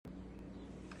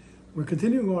We're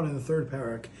continuing on in the third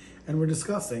parak, and we're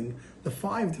discussing the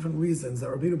 5 different reasons that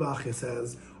Rabbeinu Bachya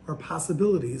says are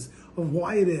possibilities of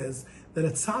why it is that a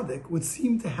tzaddik would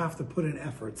seem to have to put in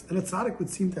efforts, and a tzaddik would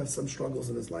seem to have some struggles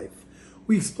in his life.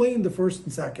 We explained the first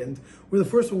and second, where the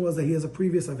first one was that he has a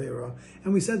previous avera,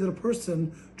 and we said that a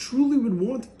person truly would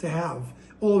want to have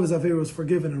all of his averos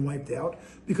forgiven and wiped out,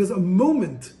 because a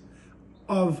moment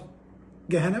of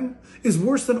Gehenna is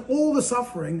worse than all the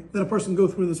suffering that a person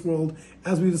goes through in this world,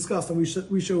 as we discussed and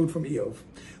we showed from Eov.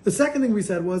 The second thing we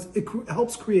said was it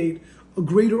helps create a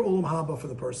greater Olam Haba for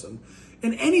the person.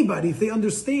 And anybody, if they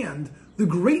understand the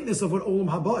greatness of what Olam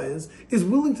Haba is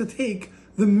willing to take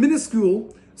the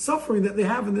minuscule suffering that they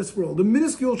have in this world, the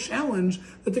minuscule challenge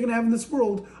that they're going to have in this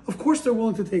world. Of course they're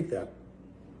willing to take that.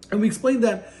 And we explained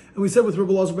that, and we said with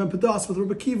Rabbi Lazar ben Padas, with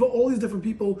Rabbi Kiva, all these different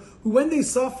people who, when they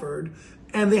suffered,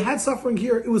 and they had suffering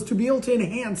here, it was to be able to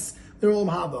enhance their Olam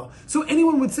Haba. So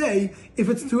anyone would say, if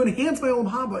it's to enhance my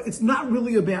Olam Haba, it's not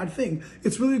really a bad thing.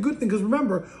 It's really a good thing, because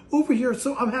remember, over here,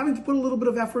 so I'm having to put a little bit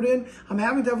of effort in, I'm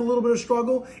having to have a little bit of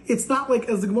struggle. It's not like,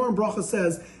 as the Gemara in Bracha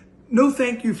says, no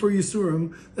thank you for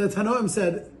Yisurim. The Tanoim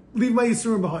said, leave my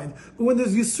Yisurim behind. But when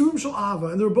there's Yisurim Shel Ava,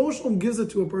 and the Rebbe Shalom gives it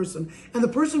to a person, and the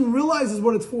person realizes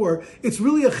what it's for, it's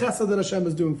really a chesed that Hashem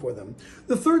is doing for them.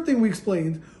 The third thing we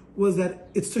explained was that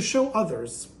it's to show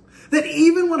others that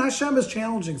even when Hashem is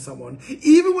challenging someone,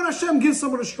 even when Hashem gives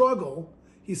someone a struggle,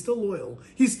 he's still loyal.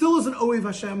 He still is an Oev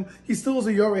Hashem. He still is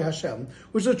a Yoreh Hashem,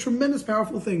 which is a tremendous,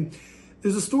 powerful thing.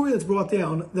 There's a story that's brought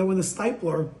down that when the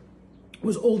stipler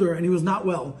was older and he was not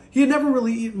well, he had never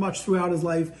really eaten much throughout his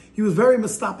life. He was very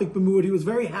mistapik b'mud. He was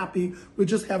very happy with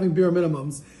just having bare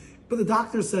minimums. But the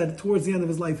doctor said towards the end of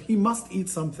his life, he must eat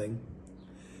something.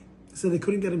 So they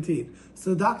couldn't get him to eat.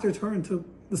 So the doctor turned to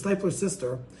the stipler's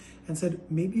sister and said,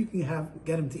 maybe you can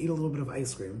get him to eat a little bit of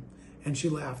ice cream. And she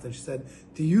laughed and she said,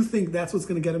 do you think that's what's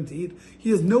going to get him to eat? He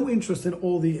has no interest in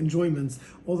all the enjoyments,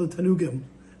 all the tanugim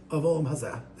of Olam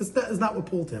Hazeh. It's not what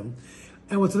pulled him.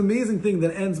 And what's an amazing thing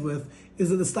that ends with is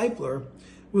that the stipler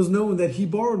was known that he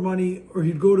borrowed money, or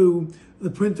he'd go to the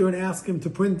printer and ask him to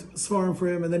print svarim for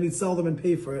him, and then he'd sell them and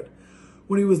pay for it.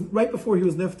 When he was, right before he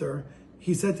was nifter,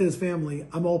 he said to his family,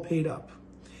 I'm all paid up.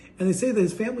 And they say that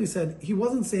his family said he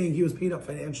wasn't saying he was paid up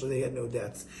financially, they had no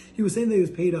debts. He was saying that he was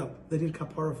paid up, that he had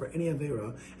kapara for any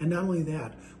avera, and not only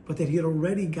that, but that he had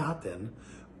already gotten,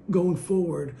 going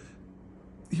forward,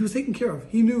 he was taken care of.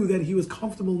 He knew that he was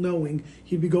comfortable knowing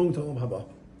he'd be going to Olam Haba.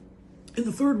 And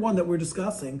the third one that we're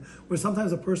discussing, where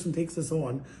sometimes a person takes this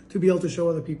on to be able to show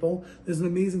other people, there's an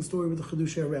amazing story with the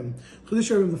Chidushei Rebbe.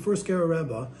 Chidushei Rebbe, the first Ger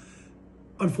Rebbe,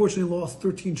 unfortunately lost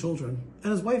 13 children.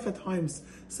 And his wife at times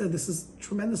said this is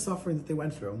tremendous suffering that they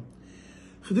went through.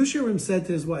 Chidushei Rebbe said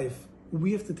to his wife,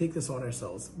 we have to take this on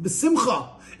ourselves. B'simcha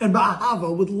and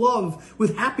ba'ahava, with love,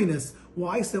 with happiness.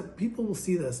 Why? So people will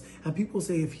see this, and people will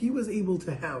say, if he was able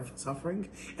to have suffering,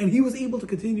 and he was able to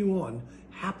continue on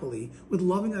happily with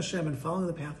loving Hashem and following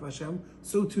the path of Hashem,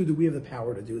 so too do we have the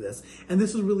power to do this. And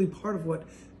this is really part of what,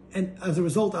 and as a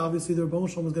result, obviously, the Rebbe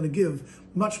Shalom is going to give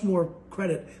much more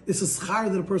credit. This is schar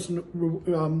that a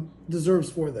person deserves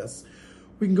for this.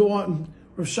 We can go on.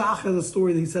 Rav Shach has a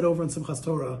story that he said over in Simchas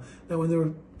Torah, that when there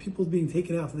were people being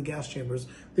taken out to the gas chambers,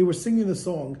 they were singing the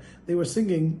song. They were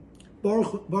singing Baruch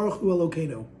Hu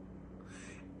Elokeinu.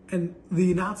 And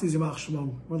the Nazis, Yamach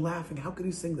Shemon, were laughing. How could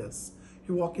you sing this?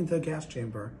 You're walking to a gas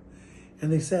chamber.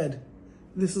 And they said,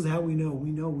 this is how we know.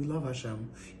 We know we love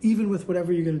Hashem. Even with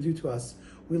whatever you're going to do to us,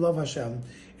 we love Hashem.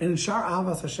 And in Shar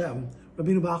Avas Hashem,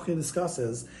 Rabbeinu Bachya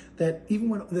discusses that even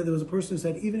when there was a person who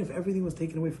said, even if everything was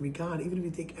taken away from me, God, even if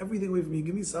you take everything away from me,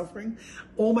 give me suffering,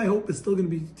 all my hope is still going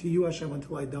to be to you, Hashem,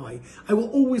 until I die. I will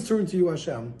always turn to you,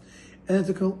 Hashem. And then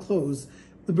to close,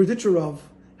 the Berditcher Rav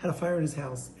had a fire in his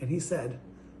house, and he said,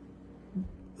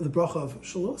 the bracha of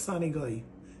Shelo Sani Gai.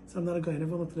 So I'm not a guy. I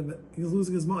never looked at him. He was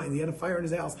losing his mind. He had a fire in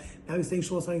his house. Now he's saying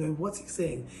Shelo Sani Gai. What's he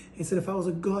saying? He said, if I was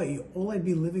a guy, all I'd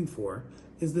be living for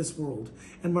is this world.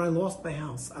 And when I lost my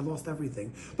house, I lost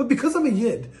everything. But because I'm a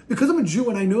Yid, because I'm a Jew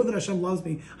and I know that Hashem loves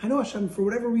me, I know Hashem, for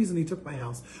whatever reason, he took my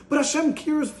house. But Hashem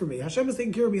cares for me. Hashem is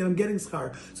taking care of me and I'm getting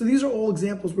schar. So these are all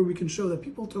examples where we can show that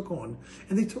people took on,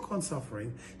 and they took on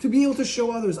suffering, to be able to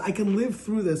show others, I can live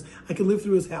through this, I can live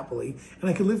through this happily, and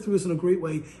I can live through this in a great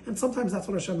way. And sometimes that's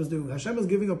what Hashem is doing. Hashem is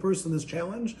giving a person this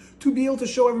challenge to be able to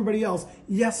show everybody else,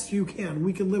 yes, you can.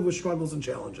 We can live with struggles and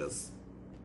challenges.